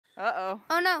Uh-oh.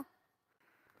 Oh, no.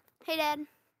 Hey, Dad.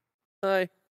 Hi.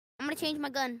 I'm going to change my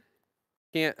gun.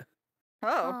 Can't.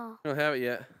 Oh. I don't have it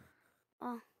yet.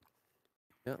 Oh.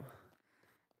 Yep.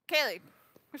 Kaylee,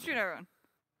 we're shooting everyone.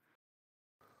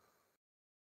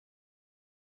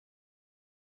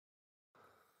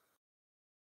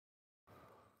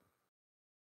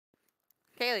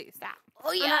 Kaylee, stop.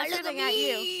 Oh, yeah, not look shooting at at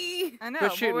me. I know, Quit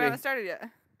but shooting we me. haven't started yet.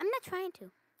 I'm not trying to.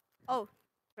 Oh,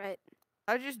 right.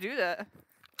 How'd you just do that?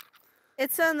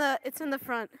 It's in the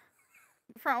front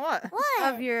Front what?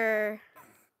 What? of your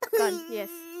gun. Yes.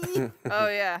 Oh,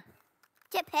 yeah.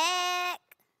 Jetpack.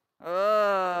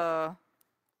 Oh.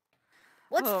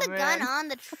 What's Oh, the gun man. on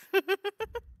the...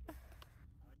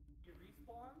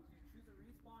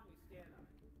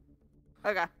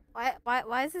 Okay.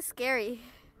 Why is this scary?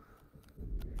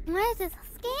 Why is this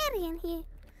scary in here?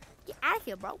 Get out of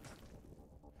here, bro.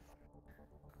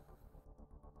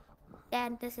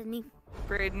 Dad, this is me.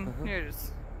 Braden, you're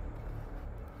just...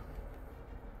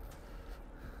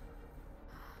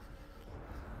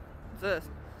 What's this?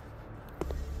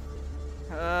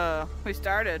 Oh, we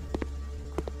started.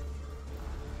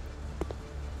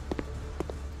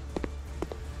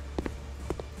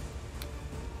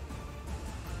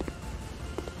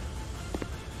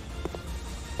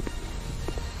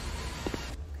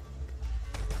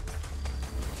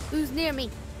 Who's near me?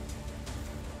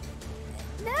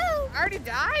 No. Already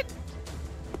died?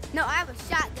 No, I have a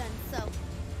shotgun, so...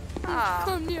 Oh.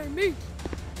 Come near me.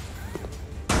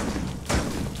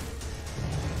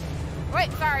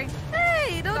 Wait, sorry.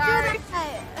 Hey, don't Sorry. do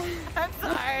that. I'm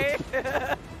sorry.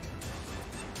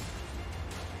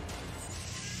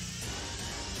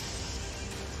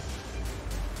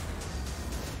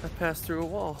 I passed through a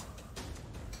wall.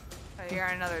 Oh, you're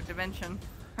in another dimension.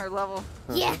 Or level.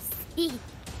 Yes.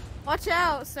 Watch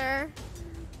out, sir.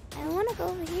 I want to go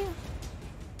over here.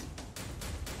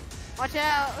 Watch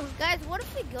out. Guys, what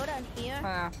if we go down here?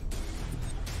 Well,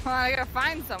 I gotta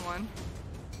find someone.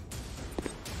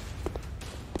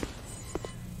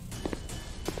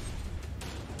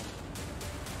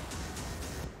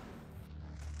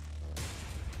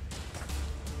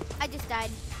 I just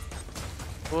died.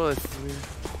 Well, it's weird.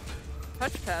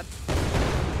 Touchpad.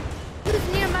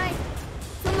 Who's near my...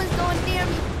 Someone's going near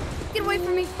me. Get away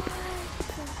from me.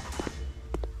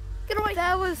 Get away.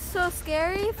 That was so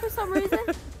scary for some reason.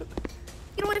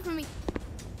 Get away from me.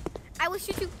 I will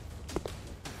shoot you.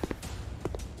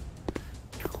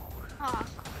 Oh,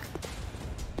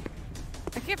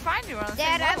 I can't find you on the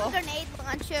Dad, same I have level. a grenade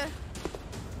launcher.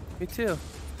 Me too.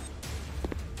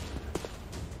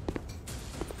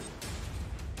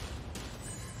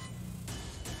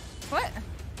 What?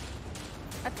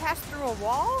 I passed through a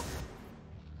wall?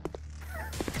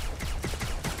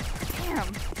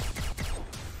 Damn.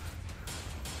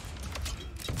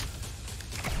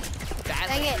 Died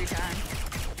Dang like it. 3 times.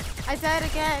 I died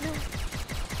again.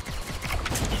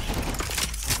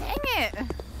 Dang it.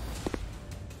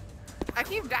 I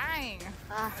keep dying.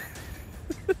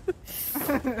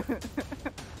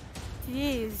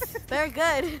 Jeez, they're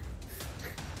good.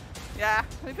 Yeah,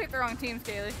 we picked the wrong teams,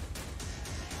 Kaylee.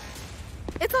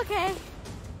 It's okay.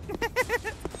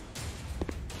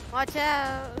 Watch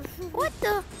out. What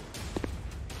the?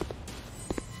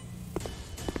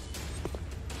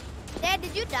 Dad,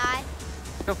 did you die?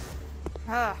 Nope.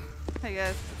 Hey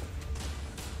guys.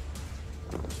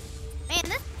 Man,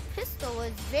 this pistol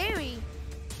is very,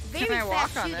 very Can I walk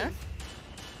fast on shooting.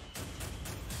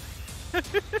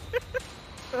 this?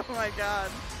 Oh my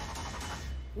god.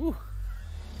 Ooh.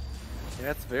 Yeah,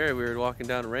 that's very weird walking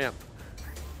down a ramp.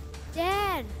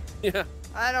 Dad, Yeah.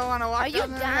 I don't want to walk are you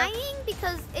down the ramp. dying?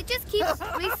 Because it just keeps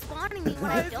respawning me when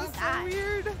Why I is don't this so die.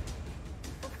 weird?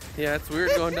 Yeah, it's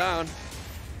weird going down.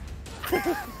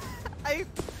 I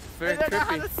Very don't know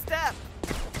how trippy. to step.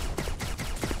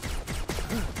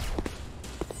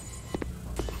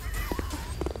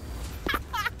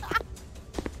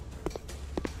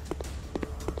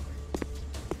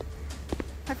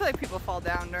 I feel like people fall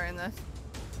down during this.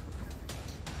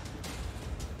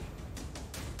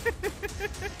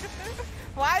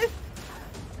 Why?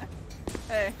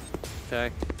 Hey, Okay.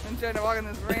 I'm trying to walk on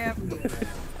this ramp.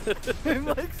 I'm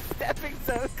like stepping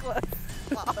so close.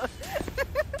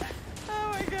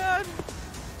 Oh my god.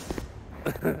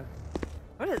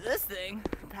 What is this thing?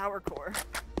 Power core.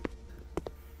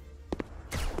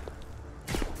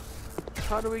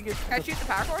 How do we get? Can I shoot the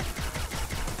power core?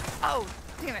 Oh,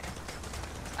 damn it.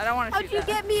 I don't want to How'd shoot you that.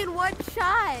 get me in one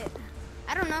shot?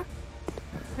 I don't know.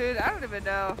 Dude, I don't even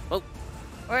know Oh,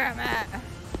 where I'm at.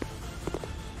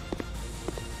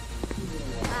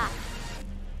 Ah.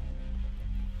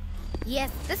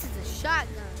 Yes, this is a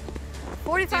shotgun.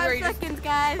 45 you seconds,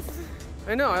 guys.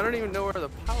 I know, I don't even know where the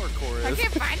power core is. I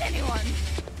can't find anyone.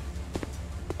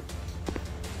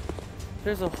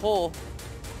 There's a hole,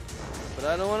 but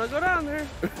I don't want to go down there.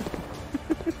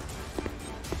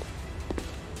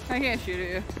 I can't shoot at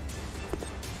you.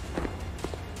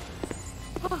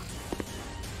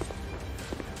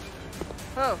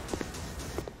 Oh.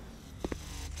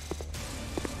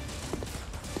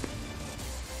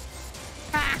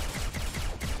 Ha!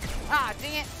 Ah,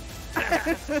 dang it.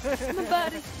 My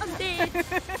body, I'm dead.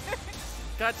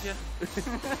 Gotcha.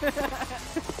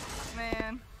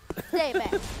 Man. Stay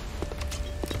back.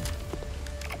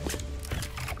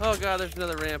 Oh god, there's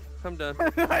another ramp. I'm done.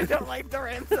 I don't like the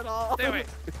ramps at all. Stay away.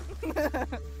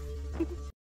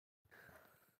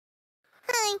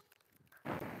 Hi.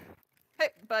 Hey,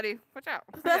 buddy, watch out.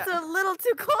 That's Yeah. a little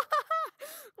too close.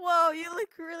 Whoa, you look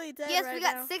really dead Yes, right we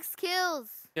got now. 6 kills.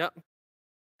 Yep.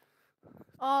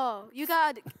 Oh, you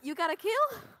got a kill?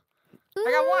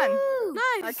 I got one. Ooh.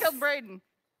 Nice. I killed Braden.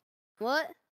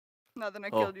 What? Nothing, I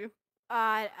Oh. killed you.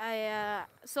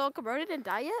 So Cabroni didn't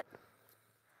die yet?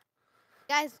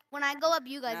 Guys, when I go up,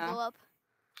 you guys No. go up.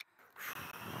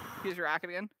 Here's your rocket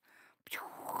again.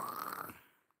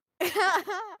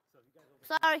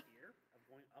 Sorry.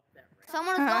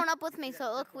 Someone is going up with me, so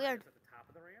it looks weird.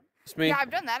 It's me. Yeah, I've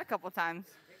done that a couple times.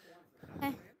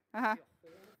 Okay. Uh-huh.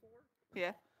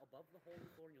 Yeah.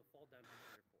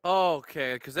 Oh,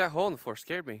 okay, because that hole in the floor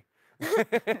scared me.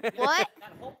 What?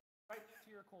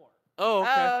 Oh,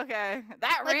 okay. Oh, okay.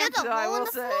 That Wait, ramp, there's a though, I hole in will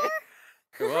the say.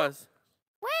 floor? It was.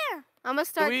 Where? I'm gonna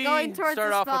start we going towards start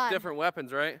the off spot. with different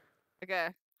weapons, right? Okay.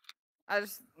 I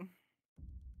just...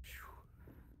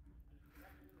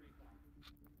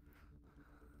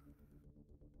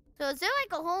 So is there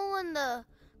like a hole in the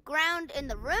ground in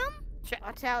the room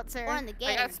Watch out, sir. or in the I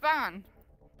game? got spawn.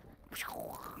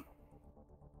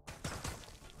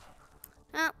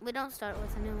 Oh, we don't start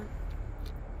with a new one.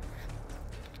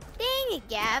 Dang it,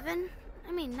 Gavin.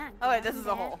 I mean, not Oh, wait, Gavin, this is a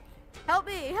Dad. hole. Help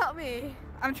me, help me.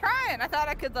 I'm trying. I thought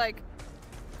I could, like...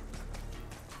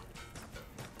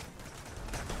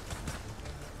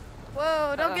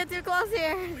 Whoa, don't Uh-oh. get too close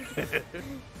here.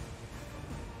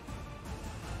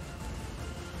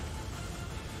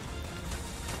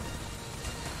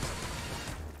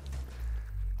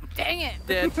 Dang it.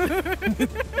 Dead.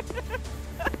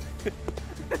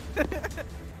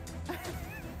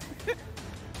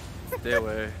 Stay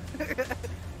away.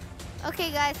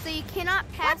 Okay, guys, so you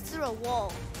cannot pass through a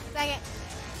wall. Second.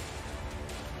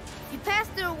 You pass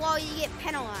through a wall, you get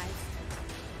penalized.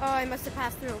 Oh, I must have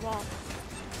passed through a wall.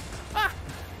 Ah!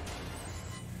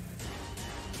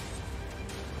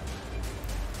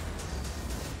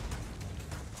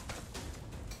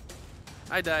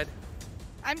 I died.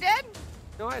 I'm dead?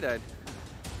 No, I died.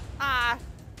 Ah.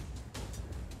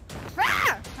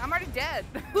 Ah! I'm already dead.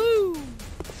 Boom!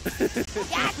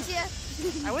 Gotcha!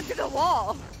 I went through the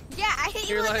wall. Yeah, I hit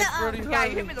you You're with like, the, what are you Yeah, you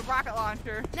talking- hit me with the rocket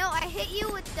launcher. no, I hit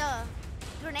you with the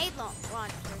grenade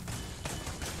launcher.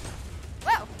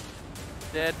 Whoa.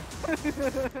 Dead.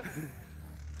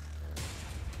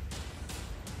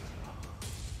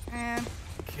 And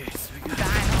Okay, so we got.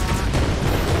 dying a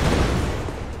lot.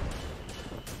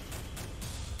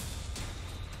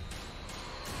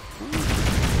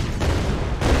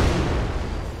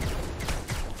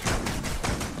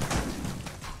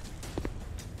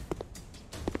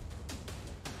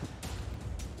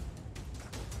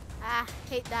 Ah,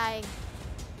 hate dying.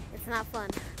 It's not fun.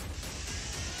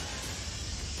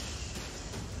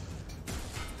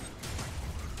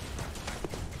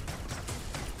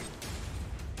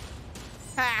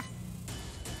 Ha.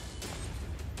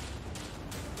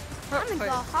 I'm in Wait,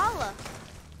 Valhalla.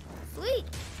 Sweet.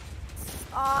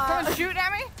 someone's shooting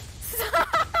at me?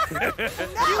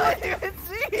 I didn't even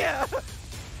see you.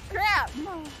 Crap.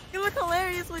 You look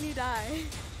hilarious when you die.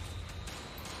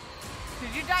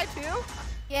 Did you die too?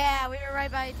 Yeah, we were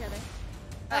right by each other.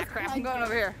 Ah, crap. I'm going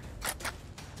over here.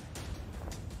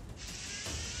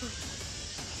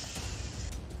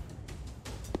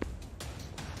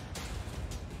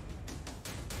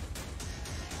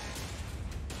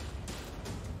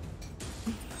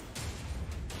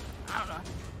 I don't know.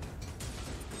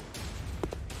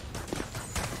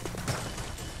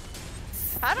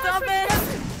 How do Stop I it!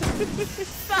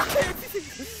 Stop it!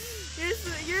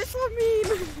 You're so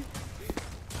mean.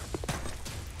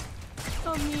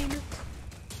 So mean.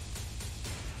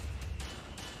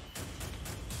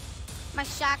 My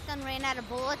shotgun ran out of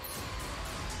bullets.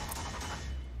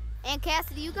 And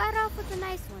Cassidy, you got off with a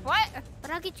nice one. What?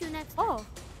 But I'll get you next time. Oh.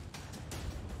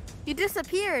 You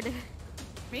disappeared.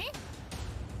 Me?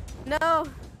 No.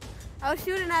 I was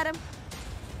shooting at him.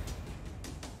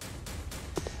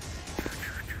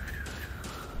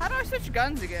 How do I switch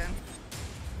guns again?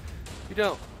 You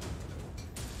don't.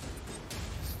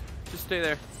 Just stay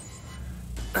there.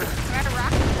 Can I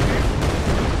rock?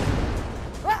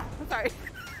 Ah, I'm sorry.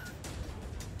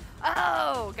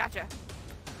 Oh, gotcha.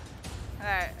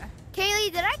 Alright.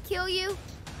 Kaylee, did I kill you?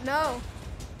 No.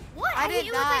 What? I hit did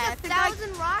you not. I with think like I-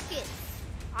 1,000 rockets.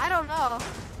 I don't know.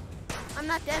 I'm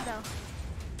not dead though.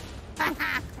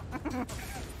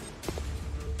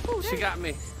 She got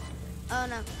me. Oh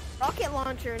no. Rocket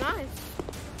launcher, nice.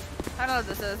 I don't know what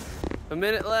this is. A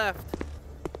minute left.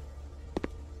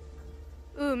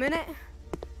 Ooh, a minute.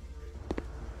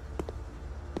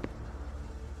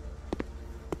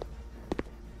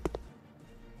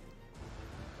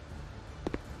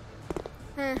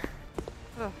 Huh.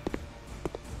 Ugh.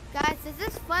 Guys, is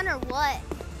this fun or what?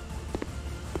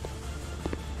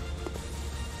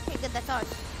 Okay, good, that's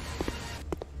ours.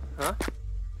 Huh?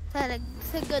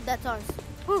 Said good, that's ours.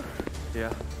 Whew.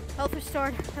 Yeah. Health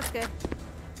restored. That's good.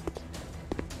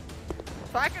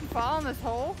 So I can fall in this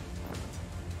hole?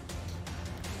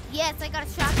 Yes, I got a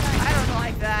shotgun. I don't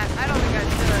like that. I don't think I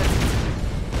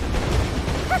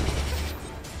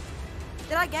should.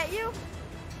 Did I get you?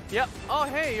 Yep. Oh,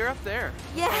 hey, you're up there.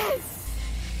 Yes.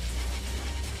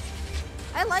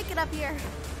 I like it up here.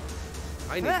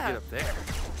 I need to get up there.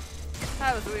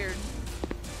 That was weird.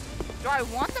 Do I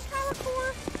want the power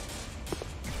core?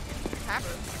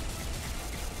 Happens.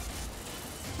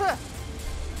 Huh.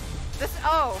 This,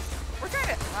 oh. We're trying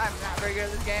to, I'm not very good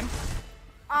at this game.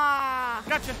 Ah.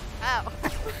 Gotcha. Ow.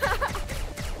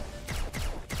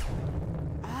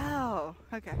 Oh,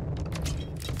 okay.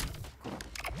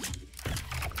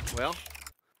 Well,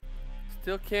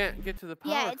 still can't get to the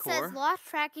power Yeah, it core. says lost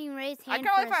tracking, raised I hand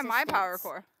can only for find my power assistance.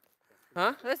 core.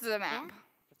 Huh? This is a map.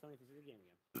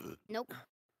 Nope.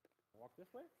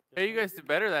 Hey, you guys did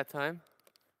better that time.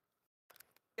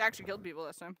 You actually killed people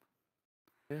this time.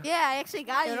 Yeah, I actually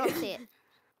got I you. don't see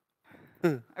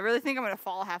it. I really think I'm gonna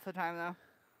fall half the time though.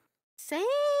 Same.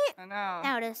 I know.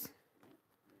 Now it is.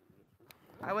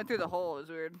 I went through the hole. It was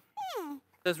weird.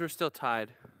 Says we're still tied.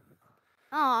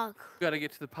 Oh, We gotta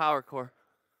get to the power core.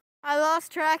 I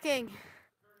lost tracking.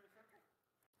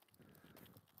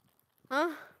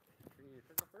 Huh?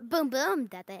 boom, boom,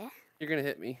 daddy. You're gonna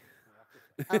hit me.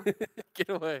 Oh. Get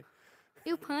away.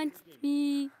 You punched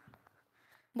me.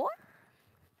 What?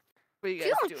 What are you You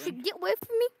guys don't doing? get away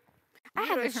from me. I Get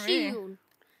have away a from me. shield.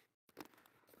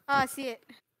 Oh, I see it.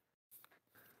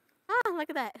 Oh, look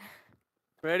at that.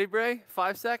 Ready, Bray?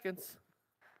 5 seconds.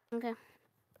 Okay.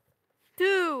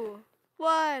 2,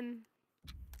 1.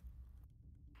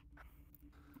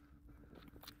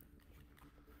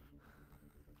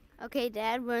 Okay,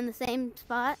 Dad, we're in the same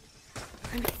spot.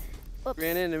 Whoops.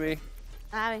 Ran into me.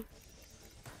 Sorry.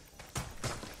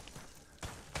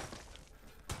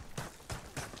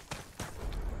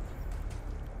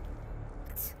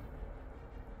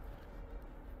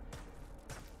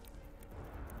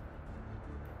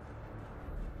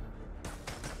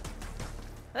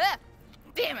 Ah,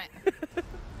 damn it!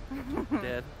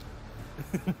 Dead.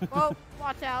 Whoa,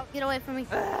 watch out. Get away from me.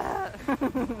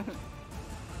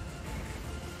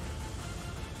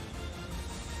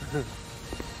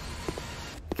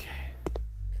 Okay.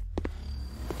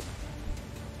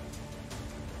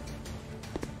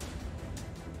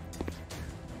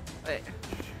 Wait,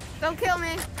 Don't kill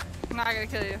me. I'm not gonna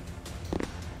kill you.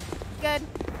 Good.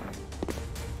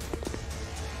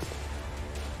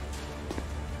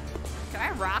 Can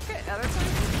I rocket other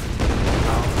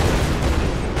places?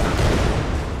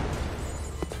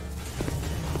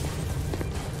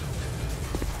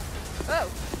 Oh.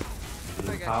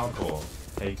 Blue Okay. power core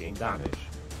taking damage.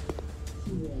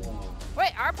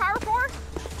 Wait, our power core?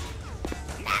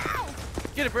 No!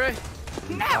 Get it, Bray.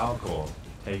 Blue No! power core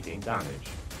taking damage.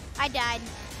 I died.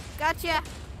 Gotcha.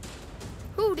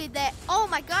 Who did that? Oh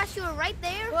my gosh, you were right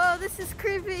there. Whoa, this is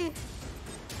creepy.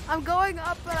 I'm going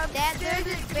up, but I'm That scared. dirt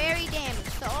is very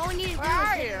damaged. So all we need to do Where is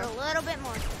are hit you? it a little bit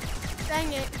more.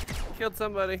 Dang it. Killed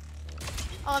somebody.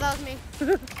 Oh, that was me.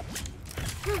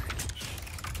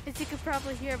 As you could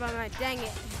probably hear by my dang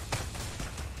it.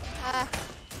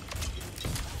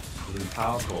 Blue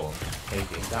power core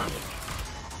taking damage.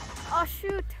 Oh,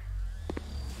 shoot.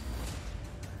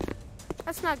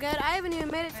 That's not good. I haven't even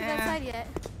made it to that Yeah. side yet.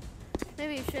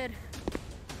 Maybe you should.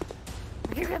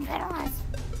 You're gonna penalize.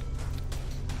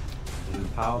 Blue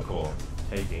power core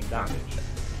taking damage.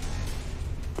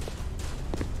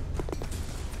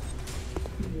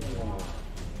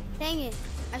 Dang it.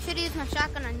 I should have used my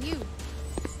shotgun on you.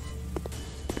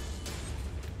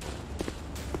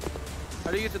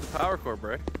 How do you get to the power core,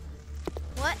 Bray?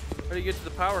 What? How do you get to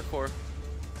the power core?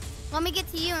 Let me get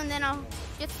to you and then I'll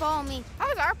Just follow me. How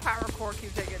does our power core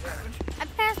keep taking damage? I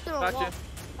passed through a Gotcha. wall.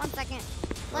 1 second.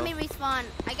 Let Oh. me respawn.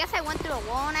 I guess I went through a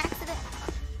wall on accident.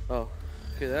 Oh,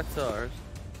 okay, that's ours.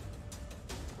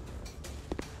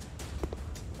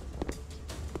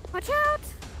 Watch out!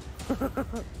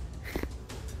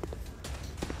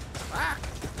 Ah.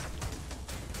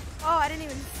 Oh, I didn't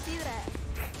even see that.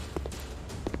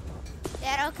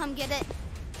 Dad, I'll come get it.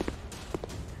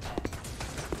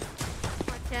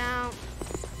 Watch out.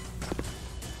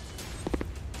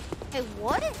 Hey,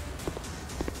 what?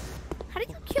 How did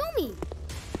you kill me?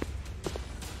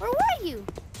 Where were you?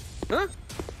 Huh?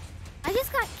 I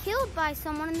just got killed by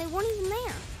someone and they weren't even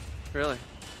there. Really?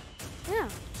 Yeah.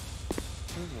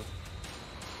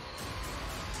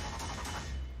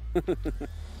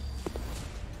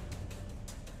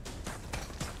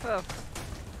 Oh.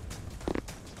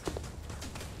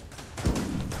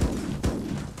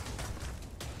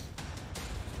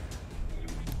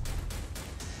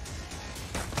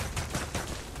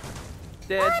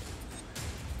 Dead.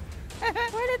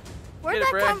 Where'd Get it,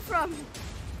 that Bray. come from?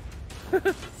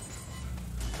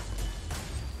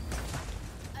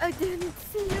 I didn't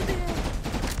see you there.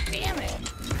 Damn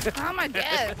it. How am I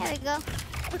dead? There we go.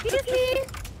 Excuse me.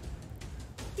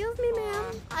 Excuse me, ma'am.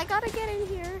 I gotta get in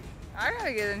here. I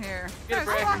gotta get in here. Get it,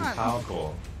 Guys, Bray. hold on. Power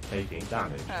core taking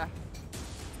damage. Yeah.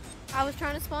 I was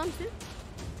trying to spawn too.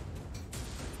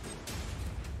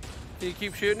 Can you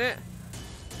keep shooting it?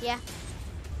 Yeah.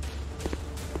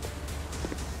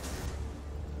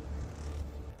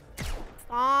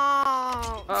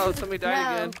 Oh. Oh, somebody died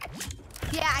No. again.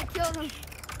 Yeah, I killed him.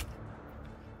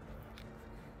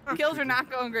 Kills are not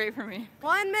going great for me.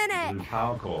 1 minute. Blue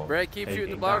power core Brad, keep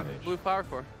shooting the taking blue damage. power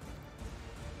core.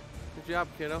 Good job,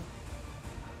 kiddo.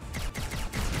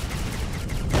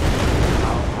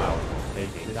 Power core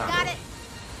taking damage. Got it.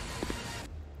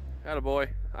 Attaboy.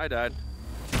 I died.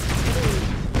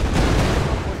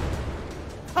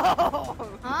 Oh.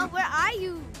 Huh? Where are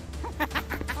you?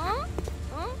 Huh?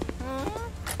 Huh?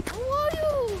 Who are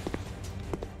you?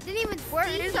 Didn't even Where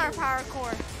see is you. our power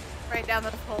core? Right down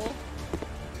this hole.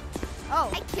 Oh,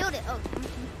 I killed it. Oh.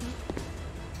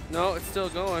 No, it's still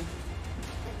going.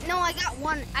 No, I got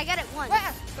one. I got it once.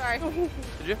 Ah, sorry.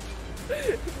 Did you?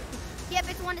 Yep,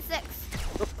 it's 1 to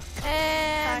 6.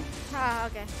 And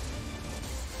okay.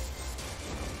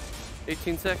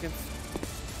 18 seconds.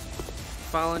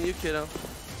 Following you, kiddo.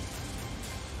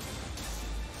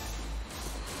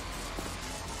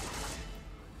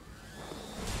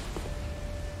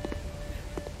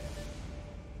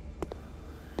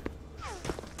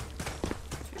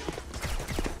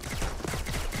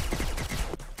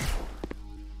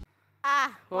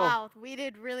 Ah, Oh. wow, we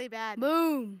did really bad.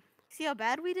 Boom. See how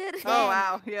bad we did? Oh,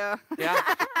 wow. Yeah. Yeah.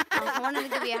 I wanted to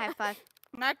give you a high five.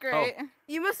 Not great.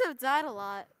 You must have died a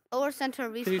lot. Lower center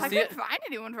Can you respawn. I see couldn't it? find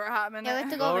anyone for a hot minute. Yeah, we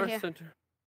have to go over Lower here. center.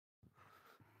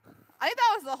 I think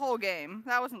that was the whole game.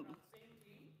 That wasn't.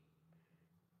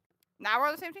 Now we're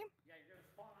on the same team?